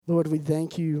Lord, we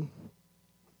thank you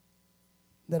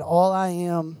that all I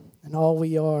am and all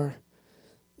we are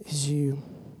is you.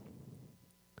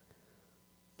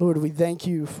 Lord, we thank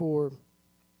you for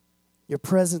your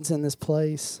presence in this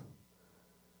place.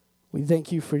 We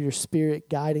thank you for your Spirit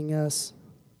guiding us.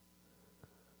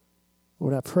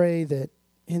 Lord, I pray that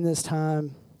in this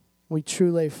time we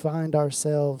truly find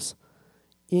ourselves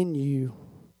in you,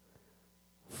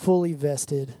 fully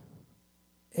vested,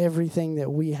 everything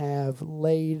that we have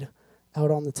laid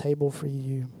out on the table for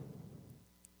you.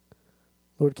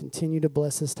 Lord, continue to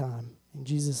bless this time. In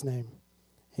Jesus' name,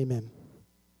 amen.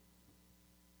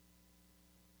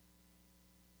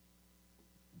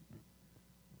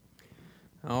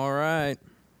 All right.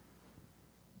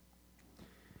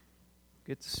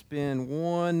 Get to spend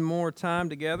one more time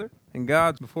together in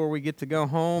God's before we get to go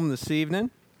home this evening.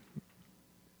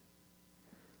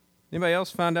 Anybody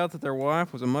else find out that their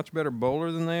wife was a much better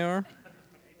bowler than they are?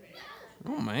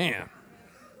 Oh, man.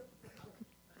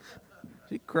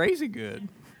 She's crazy good.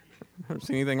 I've never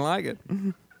seen anything like it.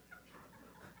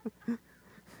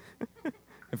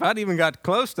 If I'd even got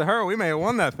close to her, we may have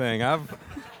won that thing. I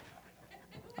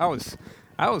was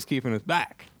keeping us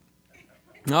back.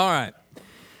 All right.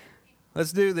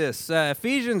 Let's do this.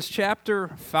 Ephesians chapter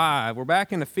 5. We're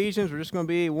back in Ephesians. We're just going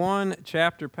to be one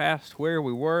chapter past where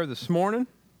we were this morning.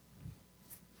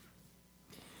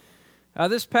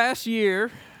 This past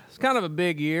year, it's kind of a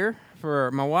big year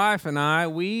for my wife and I.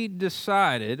 We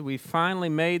finally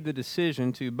made the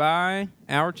decision to buy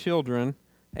our children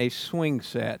a swing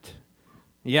set.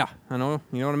 Yeah, I know,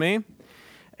 you know what I mean?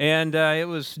 And it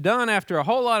was done after a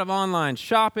whole lot of online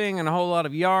shopping and a whole lot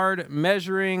of yard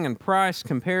measuring and price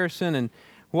comparison. And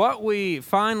what we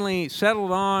finally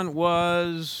settled on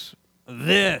was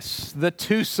this, the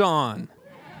Tucson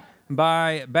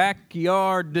by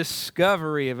Backyard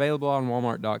Discovery, available on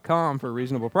Walmart.com for a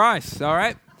reasonable price. All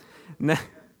right? Now,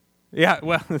 yeah,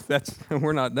 well,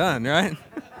 we're not done, right?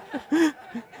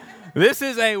 This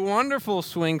is a wonderful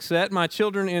swing set. My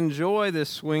children enjoy this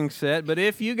swing set, but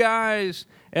if you guys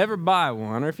ever buy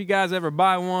one, or if you guys ever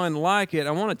buy one like it,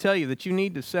 I want to tell you that you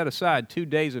need to set aside 2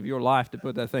 days of your life to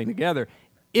put that thing together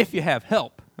if you have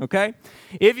help, okay?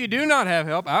 If you do not have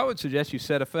help, I would suggest you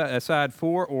set aside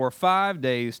 4 or 5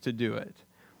 days to do it.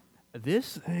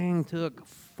 This thing took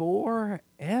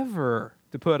forever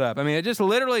to put up. I mean, it just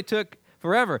literally took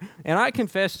forever. And I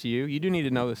confess to you, you do need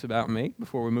to know this about me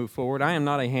before we move forward. I am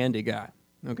not a handy guy,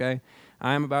 okay?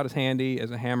 I am about as handy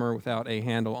as a hammer without a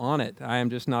handle on it. I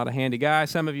am just not a handy guy.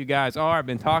 Some of you guys are. I've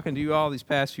been talking to you all these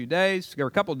past few days, or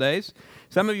a couple days.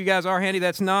 Some of you guys are handy.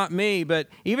 That's not me. But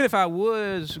even if I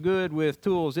was good with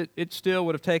tools, it still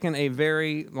would have taken a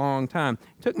very long time.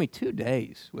 It took me 2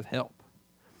 days with help.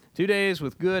 2 days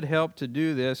with good help to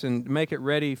do this and make it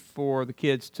ready for the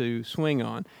kids to swing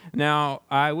on. Now,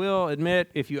 I will admit,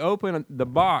 if you open the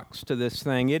box to this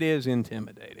thing, it is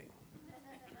intimidating.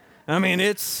 I mean,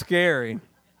 it's scary.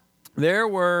 There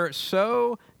were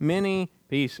so many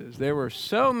pieces. There were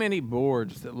so many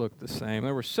boards that looked the same.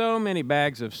 There were so many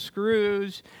bags of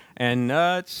screws and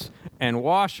nuts and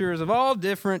washers of all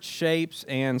different shapes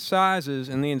and sizes.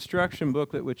 And the instruction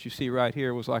booklet, which you see right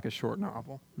here, was like a short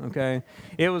novel, okay?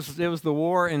 It was the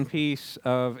War and Peace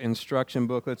of instruction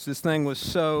booklets. This thing was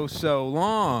so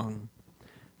long.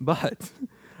 But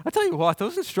I tell you what,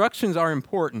 those instructions are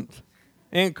important.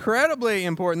 Incredibly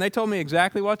important. They told me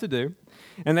exactly what to do,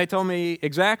 and they told me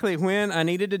exactly when I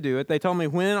needed to do it. They told me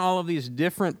when all of these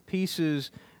different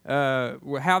pieces,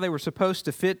 how they were supposed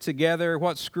to fit together,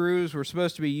 what screws were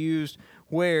supposed to be used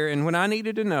where, and when I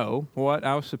needed to know what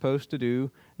I was supposed to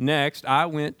do next, I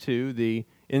went to the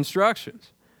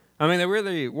instructions. I mean, they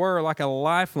really were like a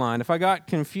lifeline. If I got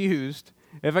confused,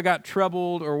 if I got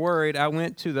troubled or worried, I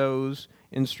went to those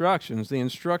instructions. The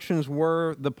instructions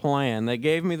were the plan. They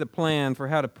gave me the plan for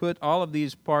how to put all of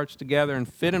these parts together and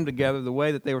fit them together the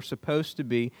way that they were supposed to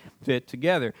be fit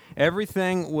together.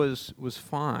 Everything was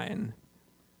fine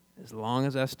as long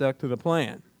as I stuck to the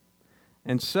plan.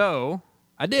 And so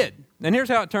I did. And here's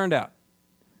how it turned out.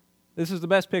 This is the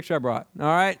best picture I brought. All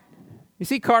right? You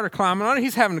see Carter climbing on it.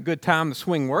 He's having a good time. The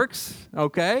swing works.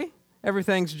 Okay?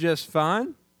 Everything's just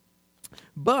fine.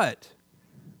 But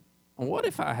what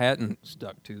if I hadn't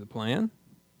stuck to the plan?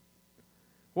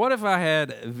 What if I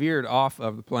had veered off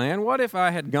of the plan? What if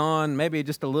I had gone maybe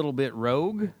just a little bit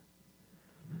rogue?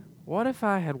 What if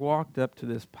I had walked up to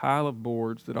this pile of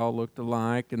boards that all looked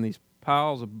alike and these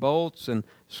piles of bolts and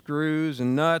screws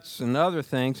and nuts and other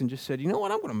things and just said, you know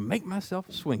what, I'm going to make myself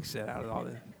a swing set out of all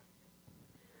this?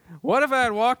 What if I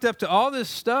had walked up to all this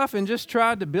stuff and just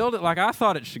tried to build it like I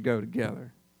thought it should go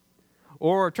together?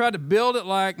 Or tried to build it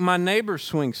like my neighbor's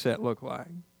swing set looked like?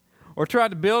 or tried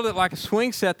to build it like a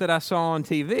swing set that I saw on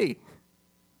TV,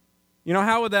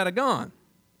 how would that have gone?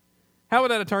 How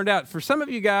would that have turned out? For some of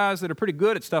you guys that are pretty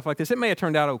good at stuff like this, it may have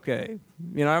turned out okay.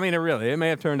 It may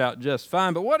have turned out just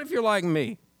fine. But what if you're like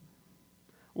me?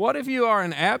 What if you are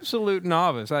an absolute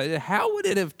novice? How would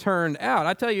it have turned out?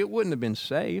 I tell you, it wouldn't have been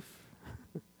safe.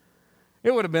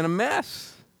 It would have been a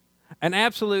mess, an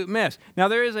absolute mess. Now,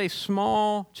 there is a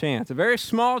very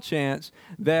small chance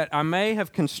that I may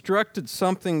have constructed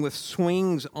something with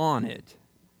swings on it.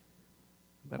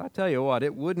 But I tell you what,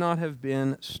 it would not have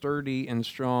been sturdy and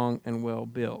strong and well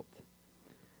built.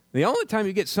 The only time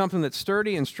you get something that's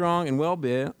sturdy and strong and well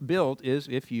built is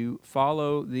if you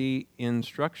follow the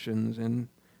instructions and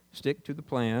stick to the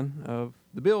plan of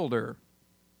the builder.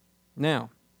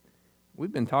 Now,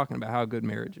 we've been talking about how good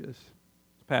marriage is.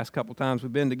 The past couple times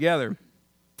we've been together.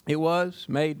 It was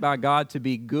made by God to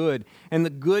be good, and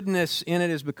the goodness in it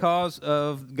is because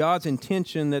of God's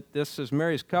intention that this, as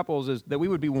married couples, is that we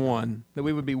would be one, that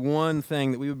we would be one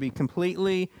thing, that we would be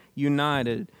completely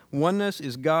united. Oneness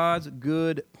is God's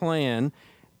good plan,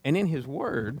 and in His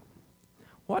Word,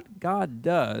 what God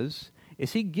does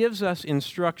is He gives us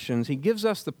instructions. He gives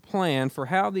us the plan for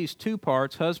how these two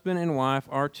parts, husband and wife,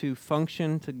 are to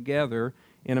function together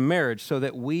in a marriage so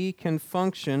that we can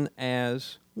function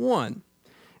as one.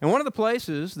 And one of the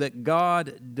places that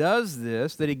God does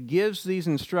this, that He gives these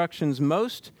instructions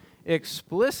most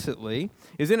explicitly,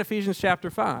 is in Ephesians chapter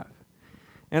 5.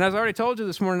 And as I already told you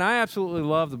this morning, I absolutely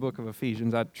love the book of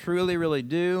Ephesians. I truly, really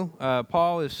do.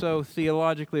 Paul is so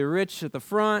theologically rich at the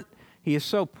front. He is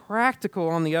so practical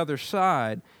on the other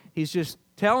side. He's just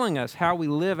telling us how we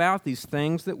live out these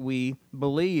things that we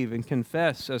believe and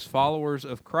confess as followers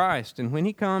of Christ. And when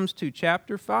he comes to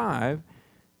chapter 5,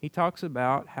 he talks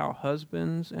about how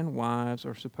husbands and wives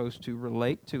are supposed to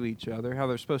relate to each other, how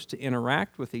they're supposed to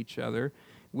interact with each other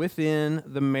within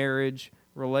the marriage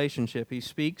relationship. He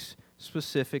speaks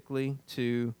specifically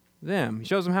to them. He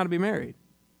shows them how to be married.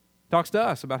 Talks to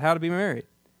us about how to be married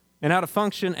and how to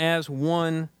function as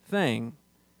one thing.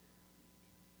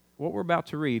 What we're about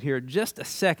to read here, just a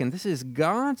second, this is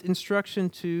God's instruction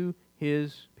to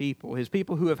His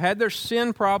people who have had their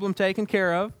sin problem taken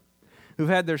care of, who've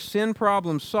had their sin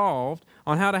problem solved,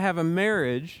 on how to have a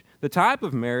marriage, the type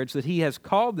of marriage that He has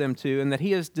called them to and that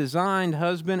He has designed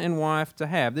husband and wife to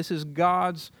have. This is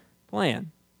God's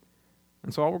plan.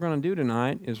 And so all we're going to do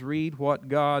tonight is read what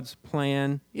God's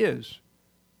plan is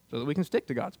so that we can stick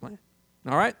to God's plan.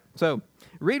 All right? So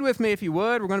read with me if you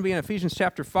would. We're going to be in Ephesians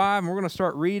chapter 5, and we're going to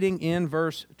start reading in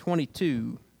verse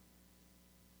 22.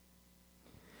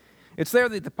 It's there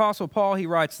that the Apostle Paul, he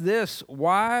writes this: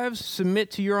 "Wives, submit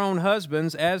to your own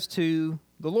husbands as to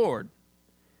the Lord.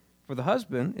 For the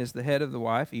husband is the head of the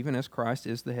wife, even as Christ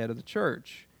is the head of the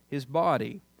church, His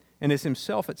body, and is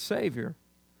Himself its Savior.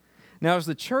 Now as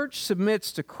the church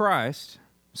submits to Christ,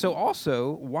 so also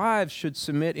wives should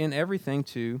submit in everything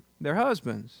to their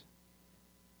husbands.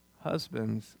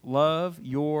 Husbands, love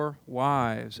your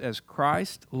wives as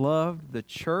Christ loved the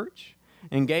church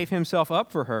and gave Himself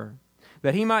up for her,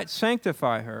 that He might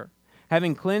sanctify her,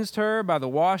 having cleansed her by the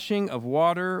washing of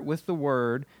water with the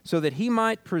word, so that He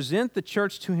might present the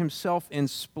church to Himself in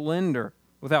splendor,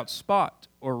 without spot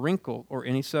or wrinkle or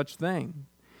any such thing,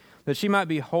 that she might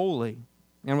be holy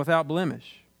and without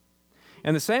blemish.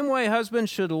 And the same way husbands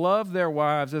should love their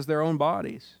wives as their own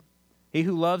bodies. He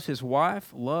who loves his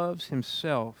wife loves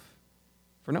himself.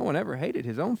 For no one ever hated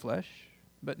his own flesh,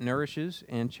 but nourishes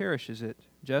and cherishes it,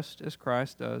 just as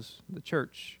Christ does the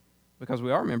church, because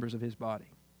we are members of His body.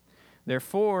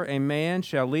 Therefore a man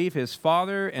shall leave his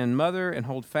father and mother and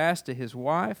hold fast to his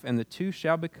wife, and the two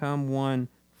shall become one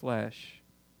flesh.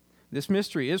 This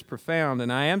mystery is profound,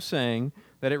 and I am saying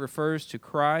that it refers to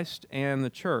Christ and the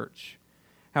church.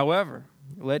 However,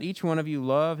 let each one of you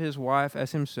love his wife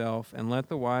as himself, and let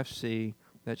the wife see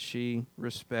that she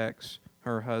respects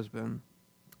her husband."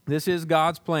 This is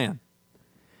God's plan.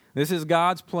 This is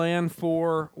God's plan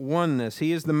for oneness.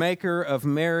 He is the maker of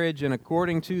marriage, and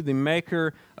according to the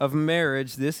maker of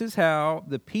marriage, this is how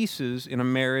the pieces in a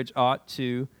marriage ought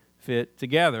to fit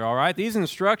together. All right? These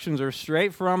instructions are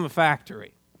straight from the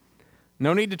factory.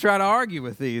 No need to try to argue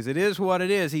with these. It is what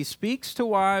it is. He speaks to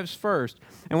wives first.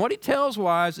 And what he tells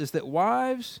wives is that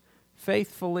wives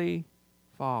faithfully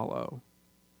follow.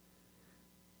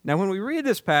 Now, when we read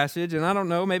this passage, and I don't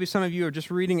know, maybe some of you are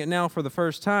just reading it now for the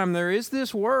first time, there is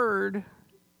this word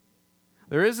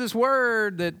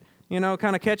that,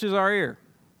 kind of catches our ear.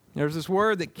 There's this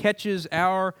word that catches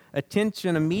our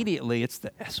attention immediately. It's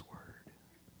the S word.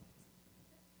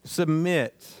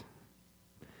 Submit.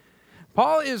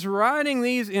 Paul is writing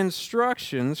these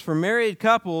instructions for married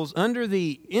couples under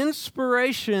the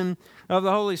inspiration of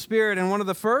the Holy Spirit. And one of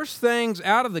the first things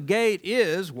out of the gate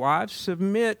is, wives,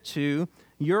 submit to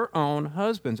your own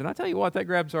husbands. And I tell you what, that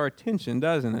grabs our attention,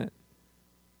 doesn't it?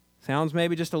 Sounds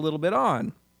maybe just a little bit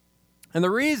odd. And the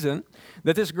reason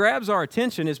that this grabs our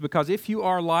attention is because if you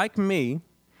are like me,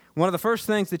 one of the first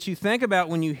things that you think about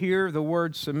when you hear the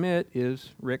word submit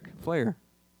is Ric Flair.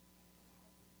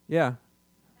 Yeah.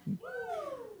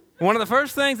 One of the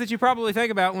first things that you probably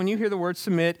think about when you hear the word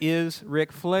submit is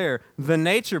Ric Flair, the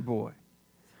nature boy,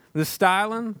 the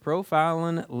styling,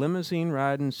 profiling,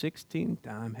 limousine-riding,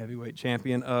 16-time heavyweight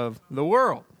champion of the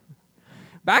world.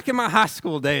 Back in my high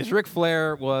school days, Ric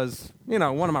Flair was, one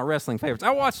of my wrestling favorites.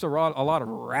 I watched a lot of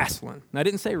wrestling. I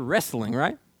didn't say wrestling,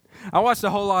 right? I watched a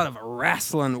whole lot of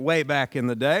wrestling way back in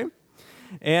the day.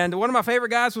 And one of my favorite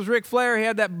guys was Ric Flair. He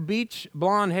had that beach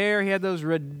blonde hair. He had those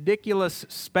ridiculous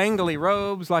spangly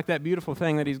robes like that beautiful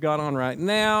thing that he's got on right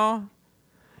now.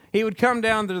 He would come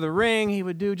down to the ring. He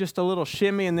would do just a little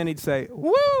shimmy, and then he'd say,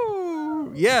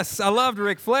 "Woo!" Yes, I loved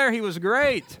Ric Flair. He was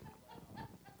great.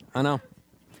 I know.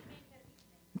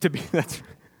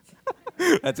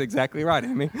 That's exactly right,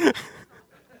 Amy.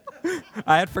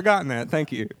 I had forgotten that.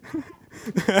 Thank you.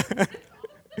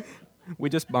 We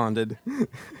just bonded.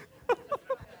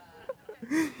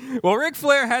 Well, Ric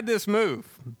Flair had this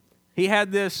move. He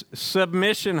had this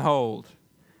submission hold,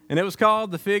 and it was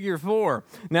called the figure four.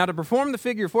 Now, to perform the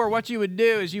figure four, what you would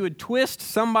do is you would twist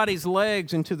somebody's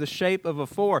legs into the shape of a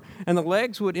four, and the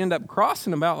legs would end up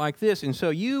crossing about like this, and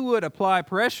so you would apply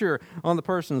pressure on the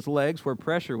person's legs where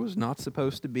pressure was not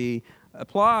supposed to be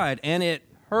applied, and it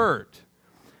hurt.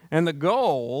 And the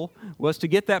goal was to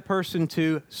get that person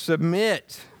to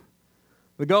submit.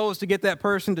 The goal was to get that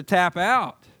person to tap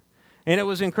out. And it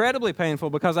was incredibly painful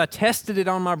because I tested it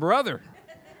on my brother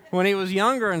when he was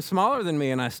younger and smaller than me,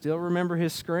 and I still remember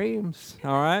his screams,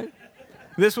 all right?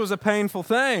 This was a painful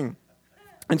thing.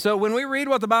 And so when we read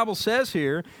what the Bible says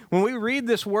here, when we read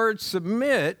this word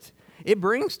submit, it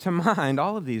brings to mind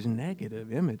all of these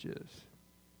negative images.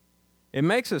 It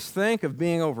makes us think of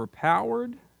being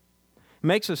overpowered. It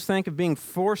makes us think of being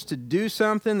forced to do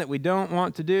something that we don't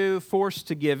want to do, forced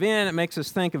to give in. It makes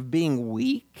us think of being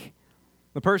weak.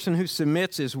 The person who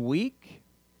submits is weak.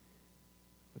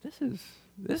 But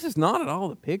this is not at all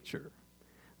the picture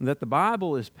that the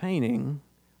Bible is painting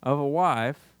of a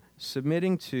wife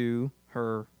submitting to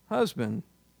her husband.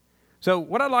 So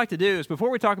what I'd like to do is, before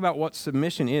we talk about what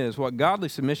submission is, what godly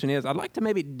submission is, I'd like to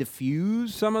maybe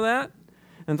diffuse some of that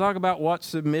and talk about what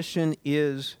submission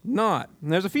is not.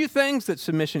 And there's a few things that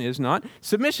submission is not.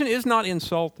 Submission is not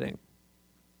insulting.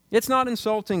 It's not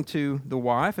insulting to the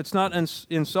wife. It's not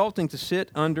insulting to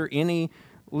sit under any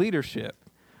leadership.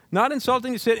 Not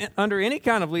insulting to sit under any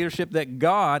kind of leadership that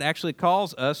God actually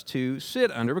calls us to sit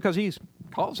under, because He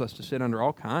calls us to sit under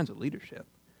all kinds of leadership.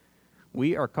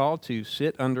 We are called to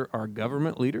sit under our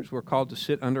government leaders. We're called to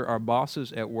sit under our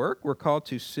bosses at work. We're called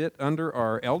to sit under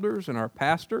our elders and our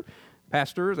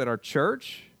pastors at our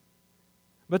church.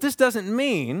 But this doesn't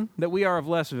mean that we are of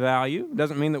less value. It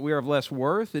doesn't mean that we are of less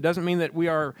worth. It doesn't mean that we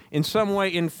are in some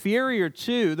way inferior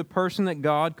to the person that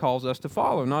God calls us to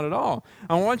follow. Not at all.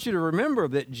 I want you to remember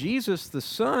that Jesus the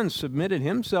Son submitted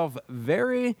Himself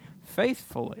very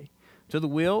faithfully to the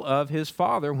will of His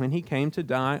Father when He came to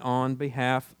die on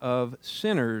behalf of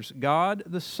sinners. God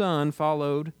the Son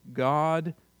followed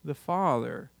God the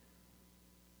Father.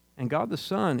 And God the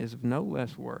Son is of no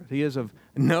less worth. He is of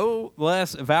no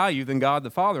less value than God the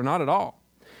Father, not at all.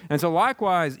 And so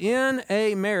likewise, in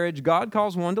a marriage, God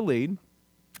calls one to lead.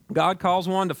 God calls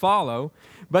one to follow.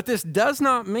 But this does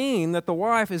not mean that the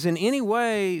wife is in any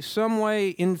way, some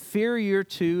way inferior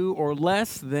to or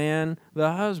less than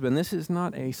the husband. This is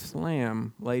not a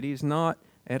slam, ladies, not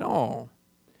at all.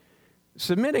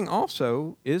 Submitting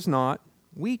also is not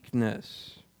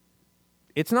weakness.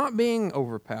 It's not being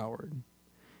overpowered.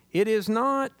 It is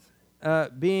not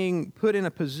being put in a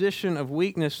position of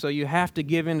weakness so you have to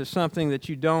give in to something that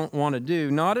you don't want to do.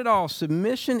 Not at all.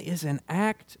 Submission is an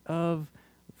act of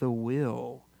the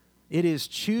will. It is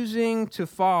choosing to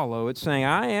follow. It's saying,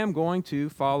 I am going to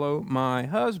follow my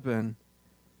husband.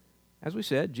 As we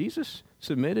said, Jesus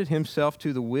submitted Himself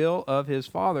to the will of His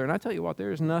Father. And I tell you what,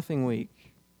 there is nothing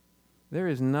weak. There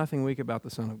is nothing weak about the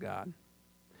Son of God.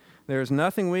 There is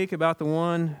nothing weak about the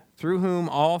one through whom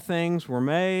all things were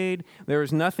made. There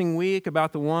is nothing weak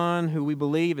about the one who we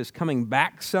believe is coming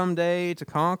back someday to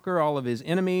conquer all of His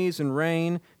enemies and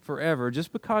reign forever.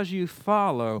 Just because you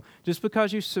follow, just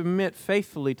because you submit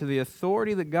faithfully to the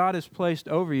authority that God has placed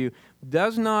over you,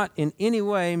 does not in any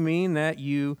way mean that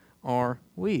you are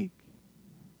weak.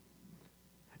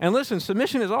 And listen,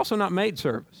 submission is also not maid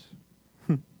service.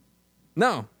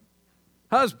 No.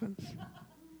 Husbands.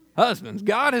 Husbands.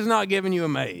 God has not given you a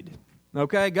maid.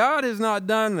 Okay? God has not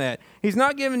done that. He's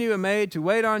not given you a maid to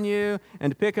wait on you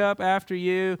and to pick up after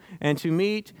you and to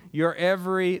meet your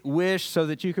every wish so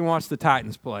that you can watch the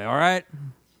Titans play, all right?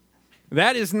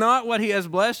 That is not what He has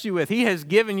blessed you with. He has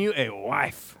given you a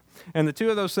wife. And the two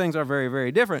of those things are very,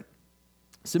 very different.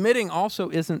 Submitting also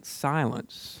isn't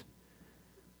silence.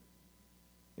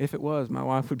 If it was, my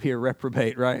wife would be a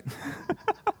reprobate, right?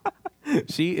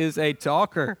 She is a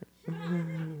talker.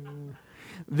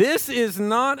 This is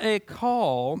not a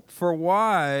call for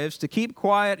wives to keep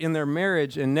quiet in their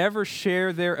marriage and never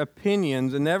share their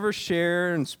opinions and never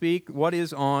share and speak what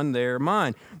is on their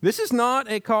mind. This is not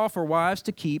a call for wives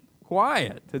to keep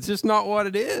quiet. It's just not what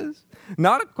it is.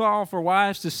 Not a call for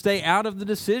wives to stay out of the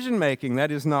decision making.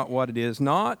 That is not what it is.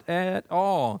 Not at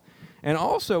all. And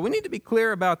also, we need to be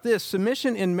clear about this.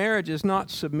 Submission in marriage is not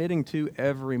submitting to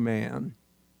every man.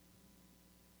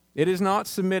 It is not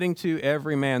submitting to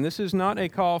every man. This is not a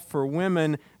call for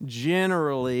women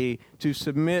generally to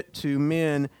submit to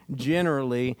men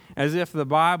generally, as if the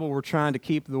Bible were trying to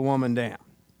keep the woman down.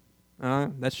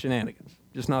 That's shenanigans.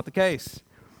 Just not the case.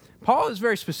 Paul is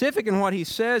very specific in what he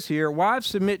says here. Wives,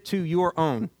 submit to your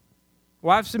own.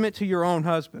 Wives, submit to your own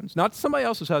husbands, not to somebody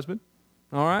else's husband.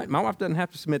 All right? My wife doesn't have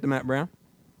to submit to Matt Brown.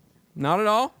 Not at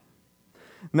all.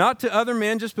 Not to other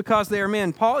men just because they are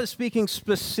men. Paul is speaking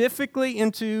specifically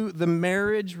into the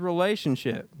marriage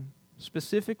relationship.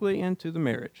 Specifically into the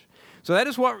marriage. So that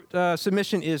is what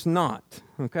submission is not.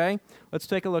 Okay? Let's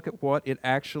take a look at what it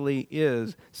actually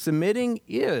is. Submitting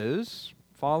is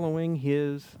following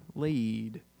His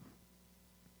lead.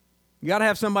 You got to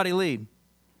have somebody lead.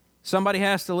 Somebody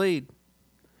has to lead.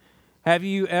 Have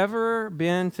you ever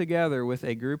been together with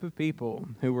a group of people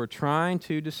who were trying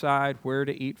to decide where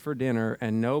to eat for dinner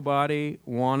and nobody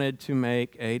wanted to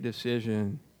make a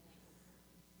decision?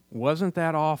 Wasn't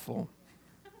that awful?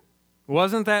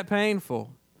 Wasn't that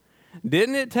painful?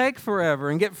 Didn't it take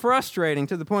forever and get frustrating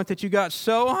to the point that you got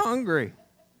so hungry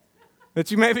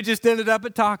that you maybe just ended up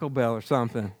at Taco Bell or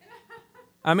something?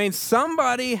 I mean,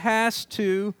 somebody has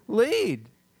to lead.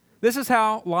 This is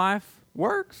how life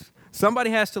works. Somebody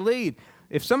has to lead.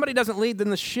 If somebody doesn't lead, then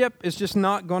the ship is just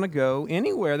not going to go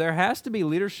anywhere. There has to be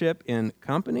leadership in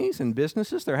companies and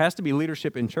businesses. There has to be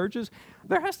leadership in churches.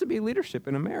 There has to be leadership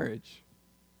in a marriage.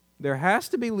 There has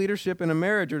to be leadership in a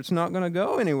marriage or it's not going to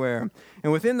go anywhere.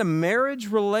 And within the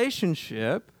marriage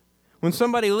relationship, when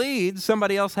somebody leads,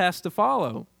 somebody else has to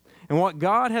follow. And what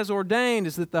God has ordained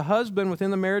is that the husband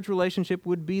within the marriage relationship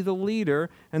would be the leader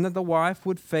and that the wife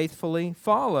would faithfully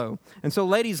follow. And so,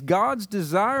 ladies, God's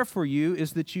desire for you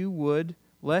is that you would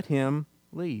let Him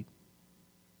lead.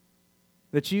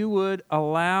 That you would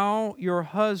allow your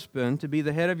husband to be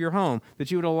the head of your home. That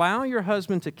you would allow your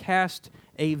husband to cast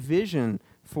a vision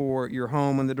for your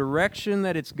home and the direction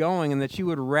that it's going, and that you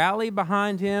would rally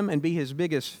behind him and be his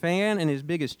biggest fan and his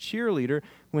biggest cheerleader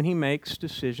when he makes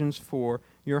decisions for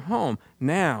your home.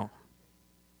 Now,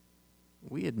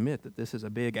 we admit that this is a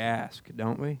big ask,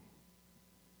 don't we?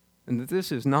 And that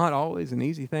this is not always an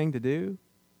easy thing to do.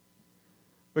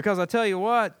 Because I tell you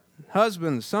what,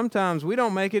 husbands, sometimes we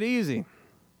don't make it easy.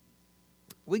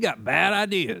 We got bad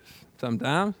ideas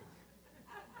sometimes.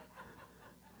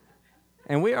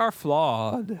 And we are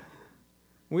flawed.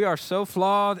 We are so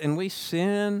flawed, and we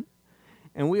sin,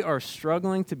 and we are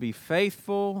struggling to be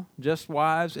faithful, just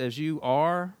wives as you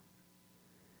are.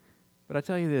 But I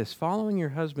tell you this, following your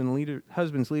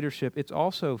husband's leadership, it's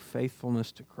also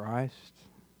faithfulness to Christ.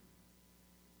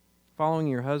 Following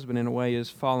your husband, in a way, is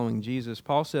following Jesus.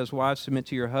 Paul says, wives, submit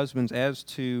to your husbands as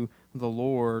to the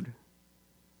Lord.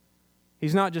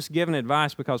 He's not just giving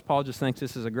advice because Paul just thinks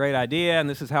this is a great idea and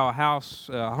this is how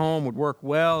a home would work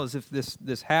well, as if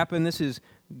this happened. This is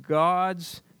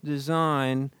God's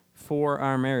design for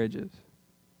our marriages.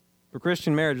 For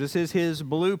Christian marriage, this is His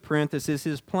blueprint, this is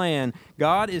His plan.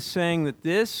 God is saying that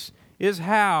this is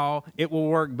how it will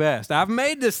work best. I've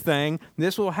made this thing.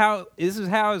 This is how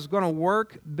it's going to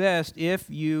work best if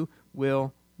you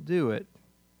will do it.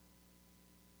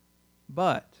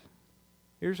 But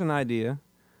here's an idea.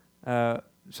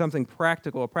 Something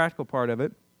practical, a practical part of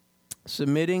it.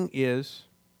 Submitting is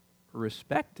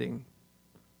respecting.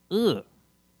 Not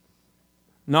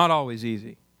always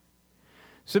easy.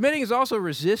 Submitting is also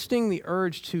resisting the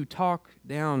urge to talk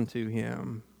down to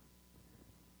him.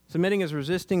 Submitting is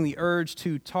resisting the urge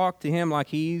to talk to him like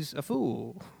he's a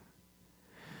fool.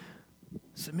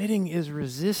 Submitting is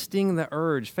resisting the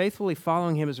urge. Faithfully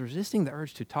following him is resisting the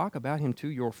urge to talk about him to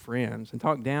your friends and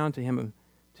talk down to him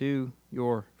to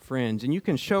your friends. And you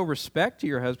can show respect to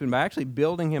your husband by actually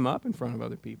building him up in front of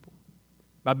other people,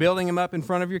 by building him up in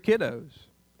front of your kiddos.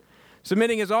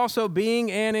 Submitting is also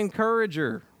being an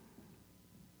encourager,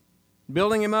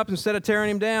 building him up instead of tearing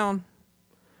him down.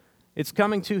 It's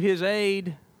coming to his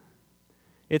aid.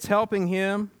 It's helping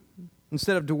him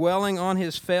instead of dwelling on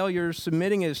his failures.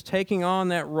 Submitting is taking on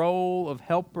that role of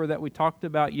helper that we talked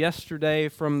about yesterday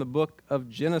from the book of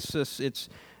Genesis. It's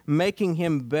making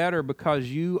him better because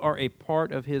you are a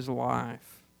part of his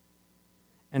life.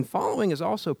 And following is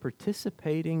also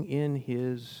participating in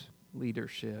his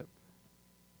leadership.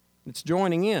 It's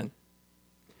joining in.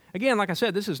 Again, like I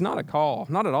said, this is not a call,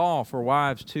 not at all, for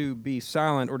wives to be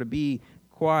silent or to be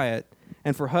quiet,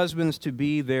 and for husbands to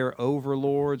be their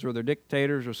overlords or their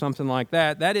dictators or something like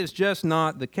that. That is just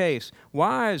not the case.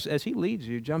 Wives, as he leads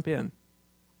you, jump in.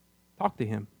 Talk to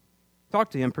him. Talk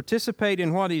to him. Participate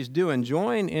in what he's doing.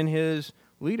 Join in his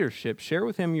leadership. Share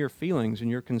with him your feelings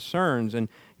and your concerns and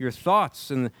your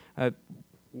thoughts and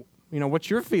what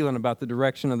you're feeling about the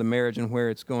direction of the marriage and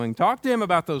where it's going. Talk to him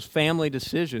about those family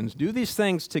decisions. Do these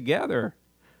things together.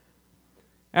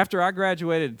 After I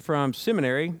graduated from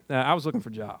seminary, I was looking for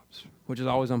jobs, which is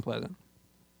always unpleasant.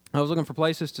 I was looking for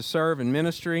places to serve in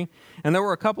ministry, and there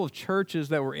were a couple of churches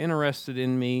that were interested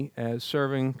in me as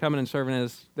coming and serving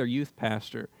as their youth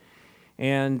pastor.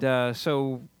 And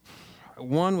so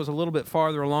one was a little bit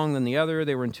farther along than the other.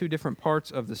 They were in two different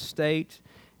parts of the state.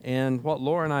 And what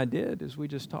Laura and I did is we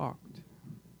just talked.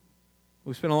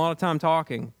 We spent a lot of time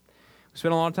talking. We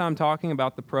spent a lot of time talking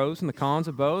about the pros and the cons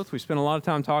of both. We spent a lot of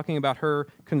time talking about her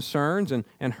concerns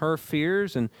and her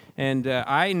fears. And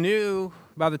I knew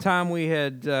by the time we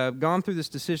had gone through this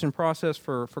decision process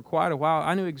for quite a while,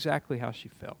 I knew exactly how she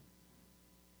felt.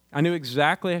 I knew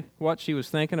exactly what she was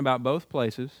thinking about both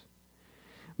places.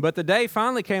 But the day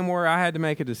finally came where I had to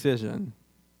make a decision.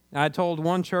 I told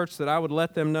one church that I would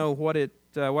let them know what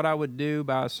I would do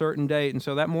by a certain date. And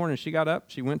so that morning she got up,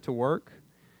 she went to work.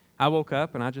 I woke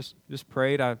up and I just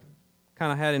prayed. I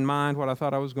kind of had in mind what I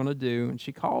thought I was going to do. And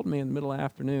she called me in the middle of the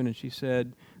afternoon and she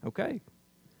said, okay.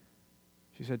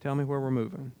 She said, tell me where we're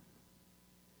moving.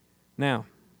 Now,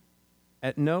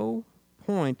 at no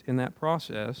point in that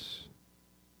process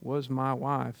was my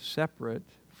wife separate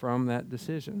from that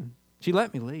decision. She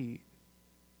let me lead.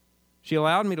 She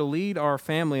allowed me to lead our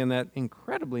family in that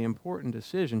incredibly important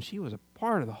decision. She was a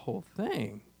part of the whole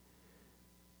thing.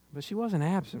 But she wasn't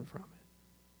absent from it.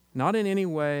 Not in any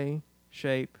way,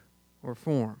 shape, or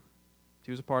form.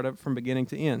 She was a part of it from beginning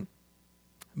to end.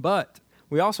 But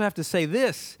we also have to say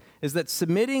this, is that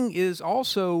submitting is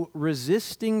also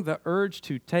resisting the urge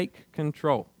to take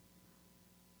control.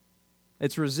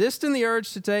 It's resisting the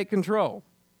urge to take control.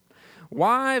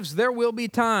 Wives, there will be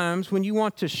times when you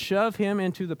want to shove him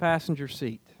into the passenger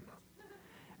seat.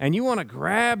 And you want to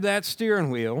grab that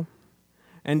steering wheel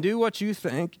and do what you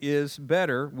think is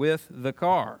better with the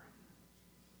car.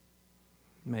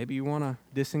 Maybe you want to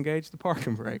disengage the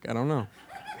parking brake. I don't know.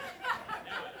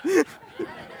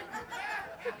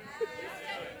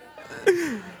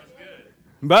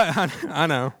 But I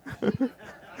know.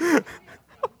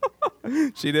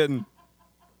 She didn't.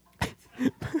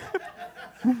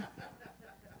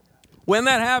 When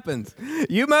that happens,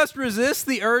 you must resist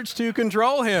the urge to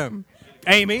control him.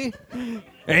 Amy.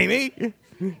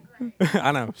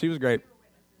 I know, she was great.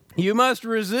 You must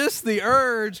resist the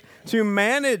urge to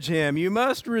manage him. You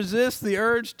must resist the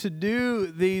urge to do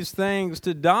these things,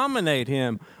 to dominate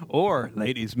him, or,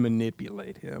 ladies,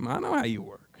 manipulate him. I know how you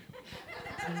work.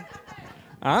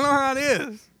 I know how it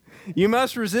is. You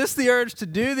must resist the urge to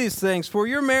do these things for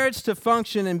your marriage to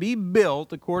function and be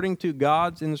built according to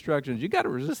God's instructions. You got to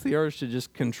resist the urge to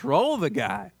just control the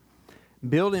guy.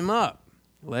 Build him up.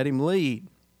 Let him lead.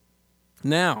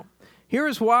 Now, here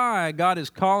is why God is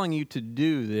calling you to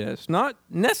do this. Not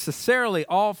necessarily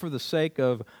all for the sake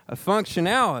of a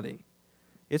functionality.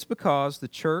 It's because the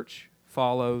church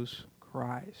follows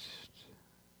Christ.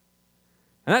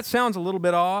 And that sounds a little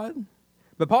bit odd.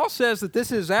 But Paul says that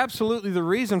this is absolutely the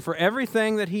reason for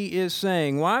everything that he is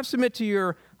saying. Wives, submit to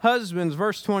your husbands,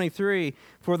 verse 23.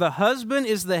 For the husband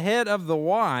is the head of the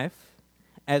wife,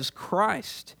 as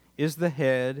Christ is the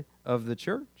head of the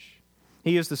church.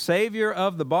 He is the Savior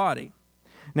of the body.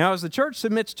 Now, as the church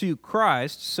submits to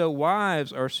Christ, so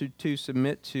wives are to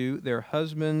submit to their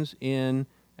husbands in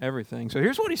everything. So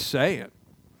here's what he's saying.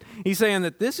 He's saying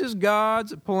that this is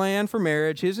God's plan for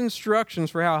marriage, his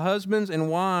instructions for how husbands and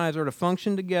wives are to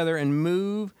function together and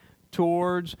move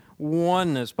towards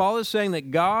oneness. Paul is saying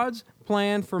that God's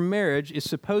plan for marriage is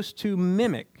supposed to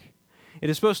mimic. It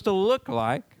is supposed to look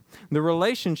like the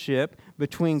relationship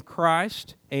between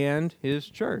Christ and his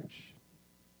church.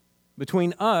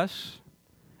 between us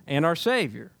and our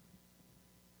Savior.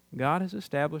 God has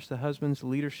established the husband's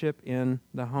leadership in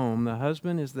the home. The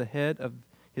husband is the head of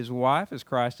his wife, as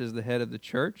Christ is the head of the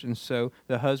church, and so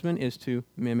the husband is to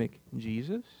mimic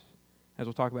Jesus, as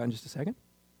we'll talk about in just a second.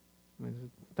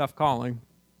 It's a tough calling.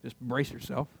 Just brace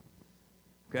yourself.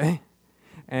 Okay?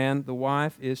 And the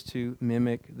wife is to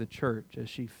mimic the church as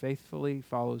she faithfully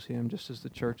follows him, just as the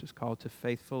church is called to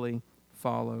faithfully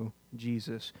follow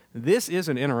Jesus. This is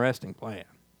an interesting plan,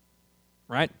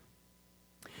 right?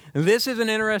 This is an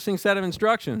interesting set of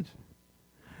instructions.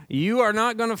 You are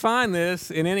not going to find this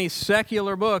in any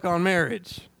secular book on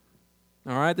marriage.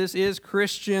 All right, this is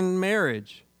Christian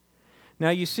marriage. Now,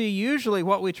 you see, usually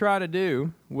what we try to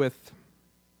do with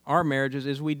our marriages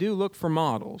is we do look for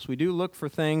models. We do look for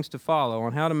things to follow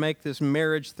on how to make this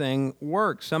marriage thing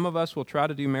work. Some of us will try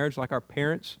to do marriage like our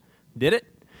parents did it.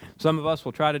 Some of us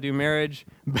will try to do marriage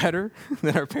better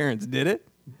than our parents did it.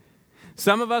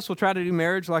 Some of us will try to do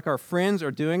marriage like our friends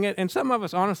are doing it, and some of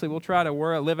us, honestly, will try to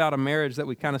live out a marriage that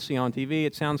we kind of see on TV.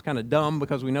 It sounds kind of dumb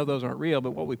because we know those aren't real,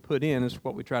 but what we put in is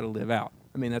what we try to live out.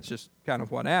 I mean, that's just kind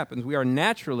of what happens. We are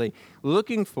naturally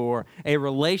looking for a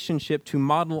relationship to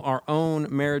model our own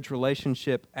marriage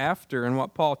relationship after, and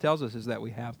what Paul tells us is that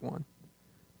we have one.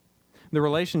 The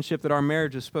relationship that our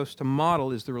marriage is supposed to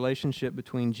model is the relationship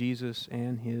between Jesus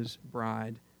and his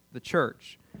bride, the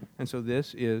church. And so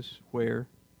this is where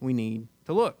we need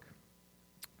to look.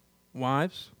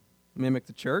 Wives, mimic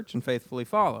the church and faithfully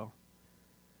follow.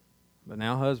 But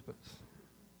now husbands.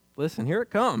 Listen, here it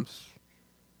comes.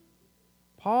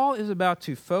 Paul is about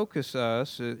to focus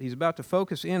he's about to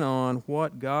focus in on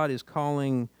what God is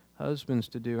calling husbands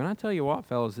to do. And I tell you what,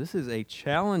 fellas, this is a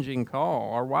challenging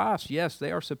call. Our wives, yes,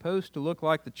 they are supposed to look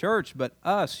like the church, but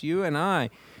us, you and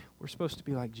I, we're supposed to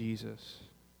be like Jesus.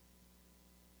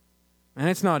 And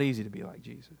it's not easy to be like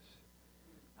Jesus.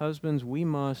 Husbands, we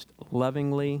must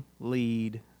lovingly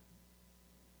lead.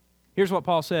 Here's what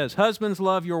Paul says. Husbands,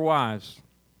 love your wives.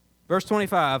 Verse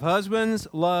 25, husbands,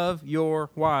 love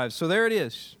your wives. So there it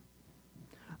is.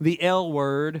 The L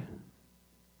word,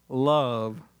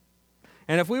 love.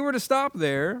 And if we were to stop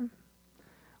there,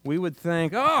 we would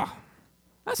think, oh,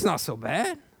 that's not so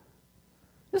bad.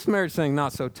 This marriage thing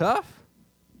not so tough.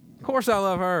 Of course I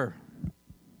love her.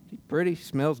 She's pretty, she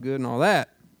smells good and all that.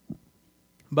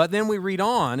 But then we read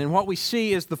on, and what we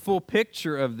see is the full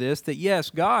picture of this, that yes,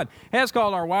 God has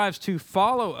called our wives to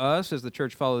follow us as the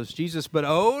church follows Jesus, but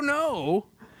oh no,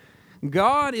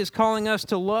 God is calling us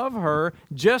to love her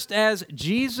just as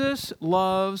Jesus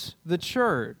loves the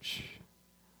church.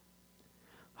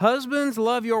 Husbands,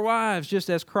 love your wives just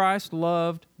as Christ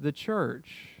loved the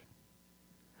church.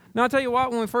 Now, I'll tell you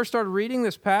what, when we first started reading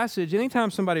this passage, anytime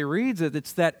somebody reads it,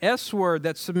 it's that S word,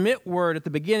 that submit word at the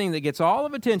beginning that gets all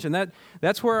of attention.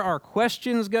 That's where our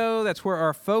questions go. That's where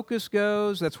our focus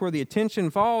goes. That's where the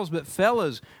attention falls. But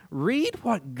fellas, read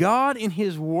what God in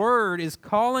His Word is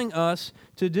calling us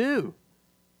to do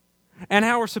and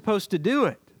how we're supposed to do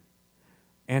it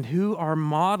and who our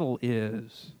model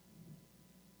is.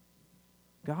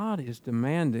 God is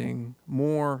demanding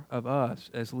more of us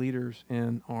as leaders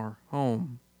in our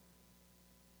home.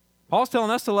 Paul's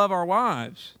telling us to love our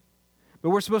wives, but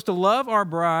we're supposed to love our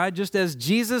bride just as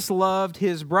Jesus loved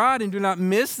his bride. And do not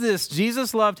miss this.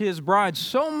 Jesus loved his bride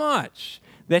so much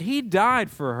that he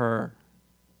died for her.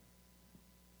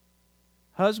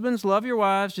 Husbands, love your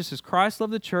wives just as Christ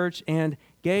loved the church and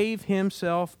gave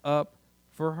himself up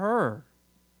for her.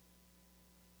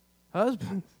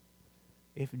 Husbands,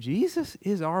 if Jesus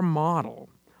is our model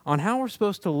on how we're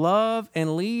supposed to love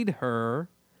and lead her,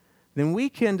 then we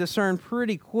can discern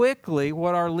pretty quickly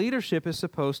what our leadership is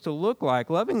supposed to look like.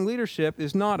 Loving leadership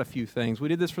is not a few things. We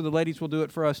did this for the ladies, we'll do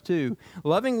it for us too.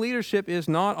 Loving leadership is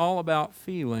not all about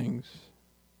feelings.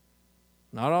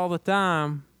 Not all the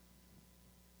time.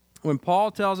 When Paul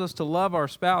tells us to love our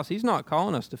spouse, he's not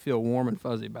calling us to feel warm and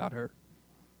fuzzy about her.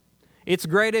 It's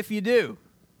great if you do.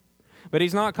 But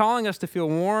he's not calling us to feel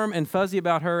warm and fuzzy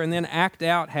about her and then act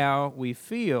out how we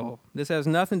feel. This has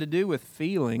nothing to do with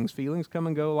feelings. Feelings come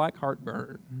and go like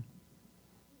heartburn.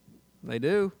 They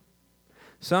do.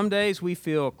 Some days we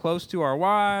feel close to our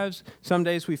wives. Some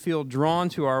days we feel drawn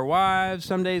to our wives.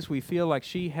 Some days we feel like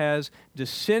she has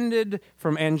descended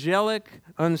from angelic,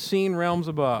 unseen realms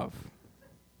above.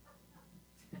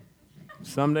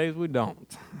 Some days we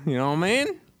don't. You know what I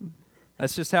mean?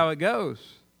 That's just how it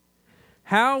goes.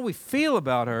 How we feel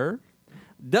about her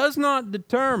does not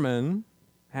determine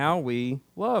how we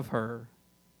love her.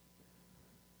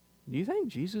 Do you think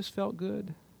Jesus felt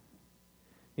good?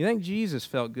 You think Jesus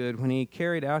felt good when he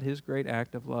carried out his great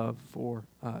act of love for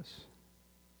us?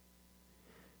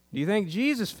 Do you think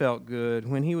Jesus felt good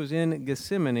when he was in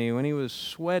Gethsemane, when he was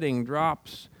sweating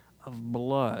drops of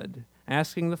blood,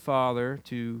 asking the Father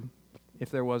if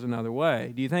there was another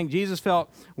way? Do you think Jesus felt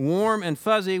warm and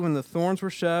fuzzy when the thorns were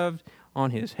shoved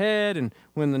on his head and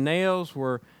when the nails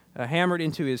were hammered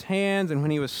into his hands and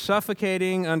when he was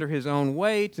suffocating under his own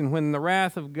weight and when the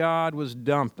wrath of God was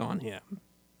dumped on him?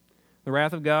 The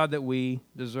wrath of God that we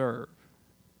deserve.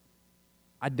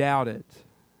 I doubt it.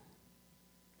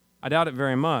 I doubt it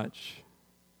very much.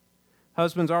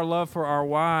 Husbands, our love for our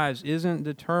wives isn't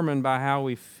determined by how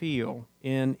we feel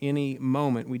in any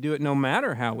moment. We do it no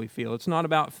matter how we feel. It's not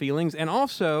about feelings. And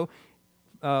also,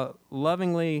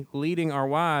 lovingly leading our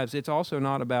wives, it's also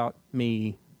not about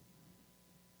me.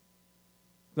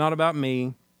 It's not about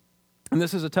me. And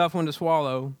this is a tough one to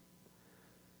swallow.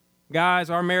 Guys,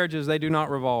 our marriages, they do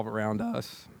not revolve around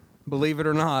us. Believe it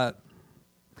or not.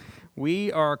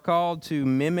 We are called to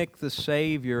mimic the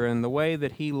Savior, and the way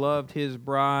that he loved his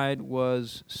bride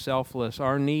was selfless.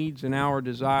 Our needs and our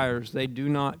desires, they do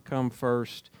not come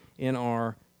first in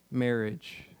our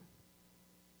marriage.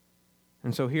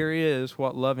 And so here is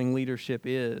what loving leadership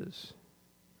is.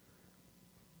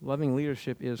 Loving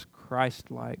leadership is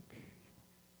Christ-like.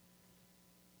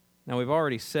 Now, we've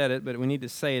already said it, but we need to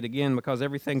say it again because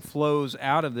everything flows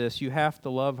out of this. You have to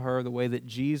love her the way that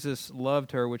Jesus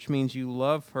loved her, which means you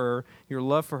love her. Your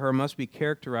love for her must be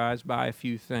characterized by a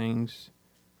few things,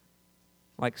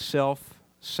 like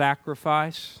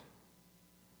self-sacrifice.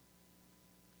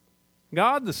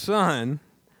 God the Son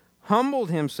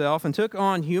humbled himself and took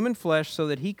on human flesh so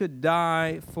that he could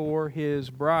die for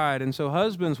his bride. And so,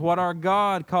 husbands, what our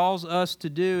God calls us to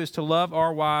do is to love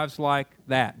our wives like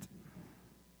that.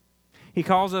 He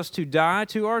calls us to die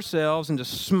to ourselves and to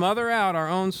smother out our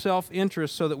own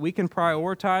self-interest so that we can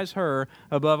prioritize her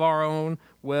above our own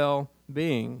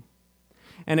well-being.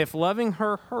 And if loving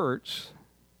her hurts,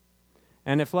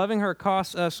 and if loving her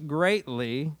costs us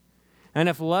greatly, and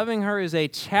if loving her is a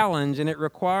challenge and it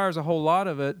requires a whole lot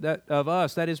of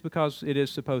us, that is because it is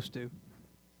supposed to.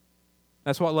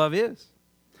 That's what love is.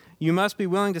 You must be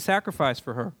willing to sacrifice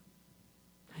for her.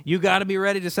 You got to be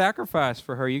ready to sacrifice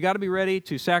for her. You got to be ready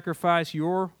to sacrifice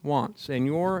your wants and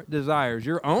your desires,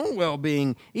 your own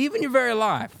well-being, even your very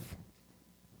life.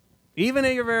 Even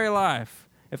in your very life,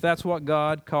 if that's what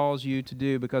God calls you to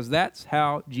do, because that's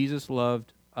how Jesus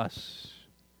loved us.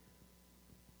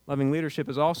 Loving leadership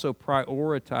is also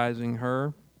prioritizing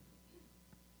her.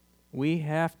 We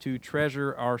have to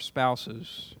treasure our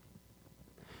spouses.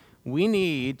 We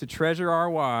need to treasure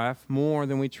our wife more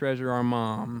than we treasure our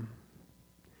mom.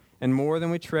 And more than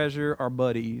we treasure our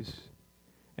buddies,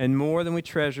 and more than we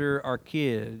treasure our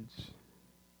kids.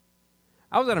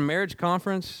 I was at a marriage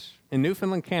conference in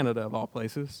Newfoundland, Canada, of all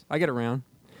places. I get around.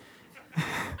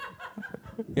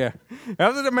 Yeah. I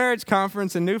was at a marriage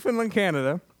conference in Newfoundland,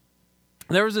 Canada.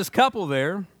 There was this couple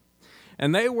there,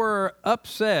 and they were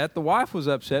upset. The wife was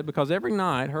upset because every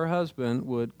night her husband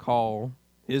would call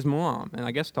his mom, and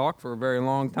I guess talk for a very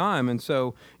long time. And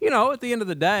so, at the end of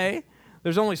the day,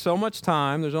 there's only so much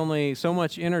time, there's only so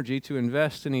much energy to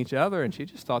invest in each other, and she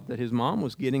just thought that his mom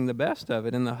was getting the best of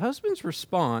it. And the husband's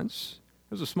response,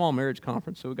 it was a small marriage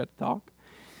conference, so we got to talk.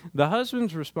 The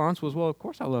husband's response was, well, of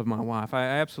course I love my wife. I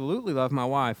absolutely love my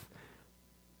wife,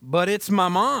 but it's my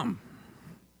mom.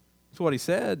 That's what he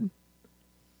said.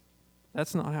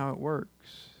 That's not how it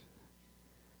works.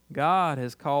 God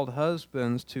has called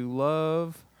husbands to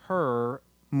love her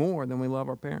more than we love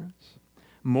our parents,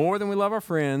 more than we love our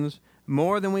friends,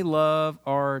 more than we love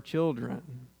our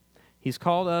children. He's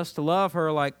called us to love her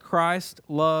like Christ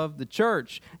loved the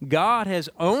church. God has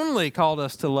only called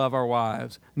us to love our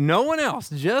wives. No one else,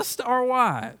 just our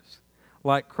wives,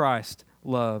 like Christ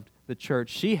loved the church.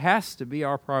 She has to be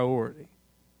our priority.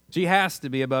 She has to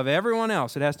be above everyone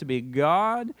else. It has to be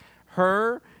God,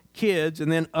 her, kids,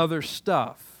 and then other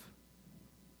stuff.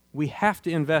 We have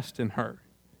to invest in her.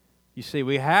 You see,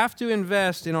 we have to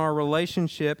invest in our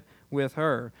relationship with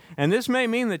her. And this may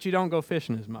mean that you don't go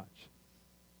fishing as much.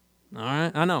 All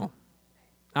right? I know.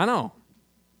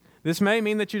 This may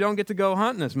mean that you don't get to go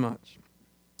hunting as much.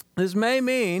 This may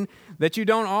mean that you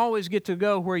don't always get to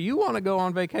go where you want to go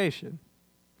on vacation.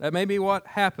 That may be what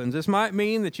happens. This might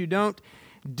mean that you don't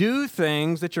do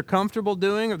things that you're comfortable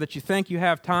doing or that you think you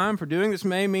have time for doing. This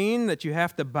may mean that you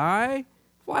have to buy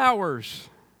flowers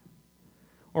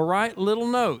or write little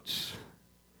notes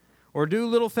or do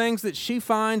little things that she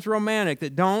finds romantic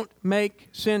that don't make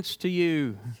sense to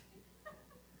you.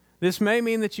 This may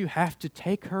mean that you have to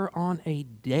take her on a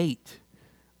date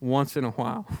once in a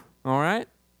while, all right?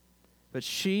 But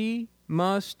she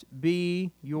must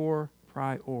be your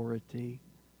priority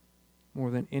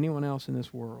more than anyone else in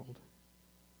this world.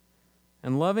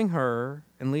 And loving her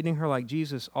and leading her like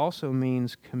Jesus also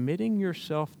means committing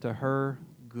yourself to her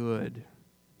good.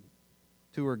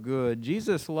 To her good.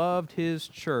 Jesus loved his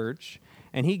church,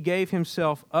 and he gave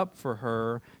himself up for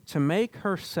her to make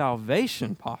her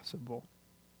salvation possible.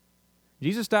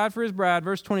 Jesus died for his bride,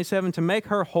 verse 27, to make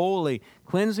her holy,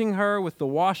 cleansing her with the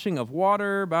washing of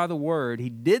water by the word. He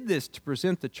did this to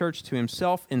present the church to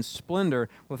himself in splendor,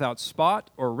 without spot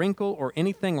or wrinkle or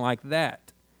anything like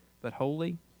that, but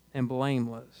holy and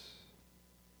blameless.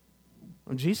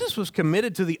 Jesus was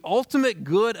committed to the ultimate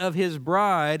good of his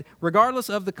bride, regardless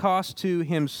of the cost to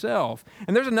himself.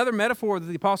 And there's another metaphor that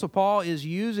the Apostle Paul is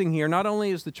using here. Not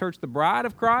only is the church the bride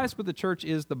of Christ, but the church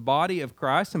is the body of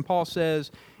Christ. And Paul says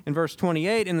in verse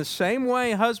 28, in the same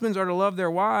way, husbands are to love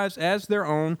their wives as their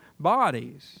own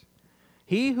bodies.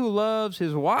 He who loves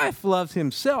his wife loves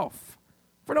himself.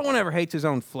 For no one ever hates his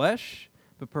own flesh,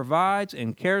 but provides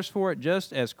and cares for it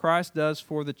just as Christ does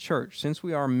for the church, since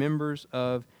we are members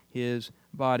of his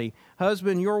body.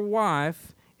 Husband, your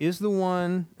wife is the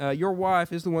one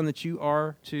that you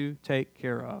are to take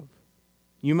care of.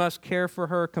 You must care for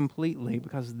her completely,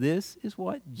 because this is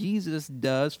what Jesus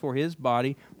does for his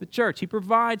body, the church. He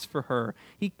provides for her.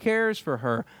 He cares for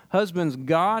her. Husbands,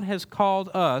 God has called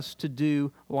us to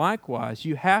do likewise.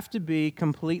 You have to be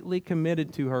completely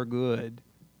committed to her good.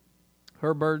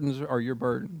 Her burdens are your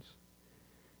burdens,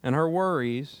 and her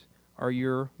worries are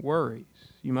your worries.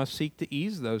 You must seek to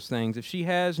ease those things. If she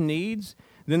has needs,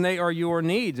 then they are your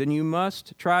needs, and you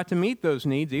must try to meet those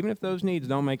needs, even if those needs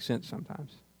don't make sense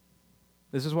sometimes.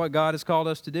 This is what God has called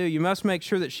us to do. You must make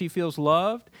sure that she feels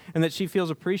loved and that she feels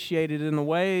appreciated in the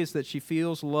ways that she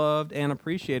feels loved and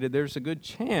appreciated. There's a good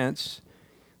chance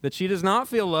that she does not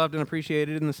feel loved and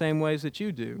appreciated in the same ways that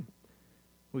you do.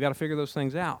 We got to figure those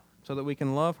things out so that we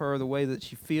can love her the way that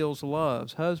she feels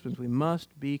loved. Husbands, we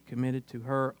must be committed to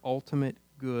her ultimate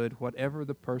good, whatever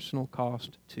the personal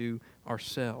cost to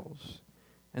ourselves.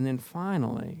 And then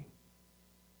finally,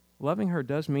 loving her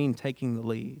does mean taking the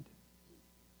lead.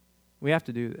 We have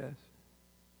to do this.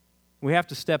 We have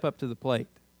to step up to the plate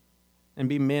and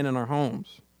be men in our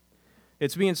homes.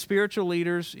 It's being spiritual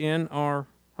leaders in our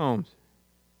homes.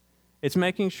 It's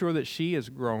making sure that she is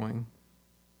growing.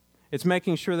 It's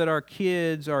making sure that our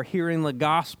kids are hearing the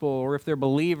gospel, or if they're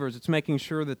believers, it's making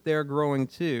sure that they're growing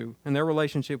too in their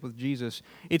relationship with Jesus.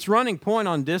 It's running point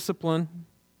on discipline.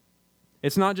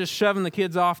 It's not just shoving the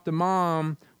kids off to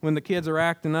mom when the kids are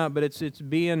acting up, but it's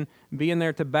being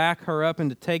there to back her up and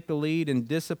to take the lead in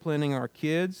disciplining our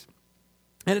kids.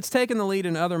 And it's taking the lead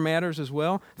in other matters as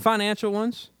well, financial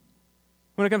ones.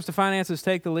 When it comes to finances,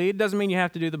 take the lead. Doesn't mean you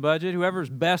have to do the budget. Whoever's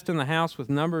best in the house with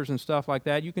numbers and stuff like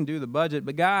that, you can do the budget.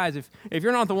 But guys, if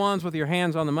you're not the ones with your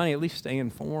hands on the money, at least stay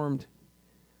informed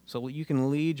so that you can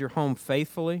lead your home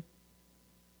faithfully.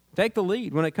 Take the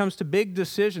lead. When it comes to big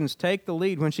decisions, take the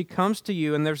lead. When she comes to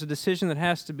you and there's a decision that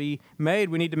has to be made,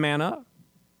 we need to man up.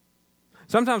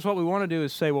 Sometimes what we want to do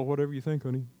is say, well, whatever you think,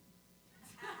 honey.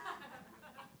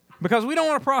 Because we don't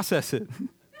want to process it.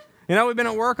 You know, we've been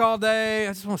at work all day.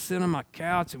 I just want to sit on my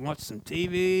couch and watch some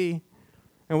TV.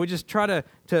 And we just try to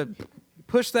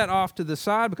push that off to the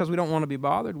side because we don't want to be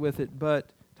bothered with it.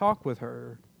 But talk with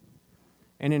her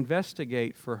and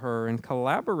investigate for her and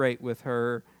collaborate with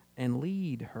her and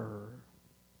lead her.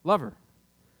 Love her.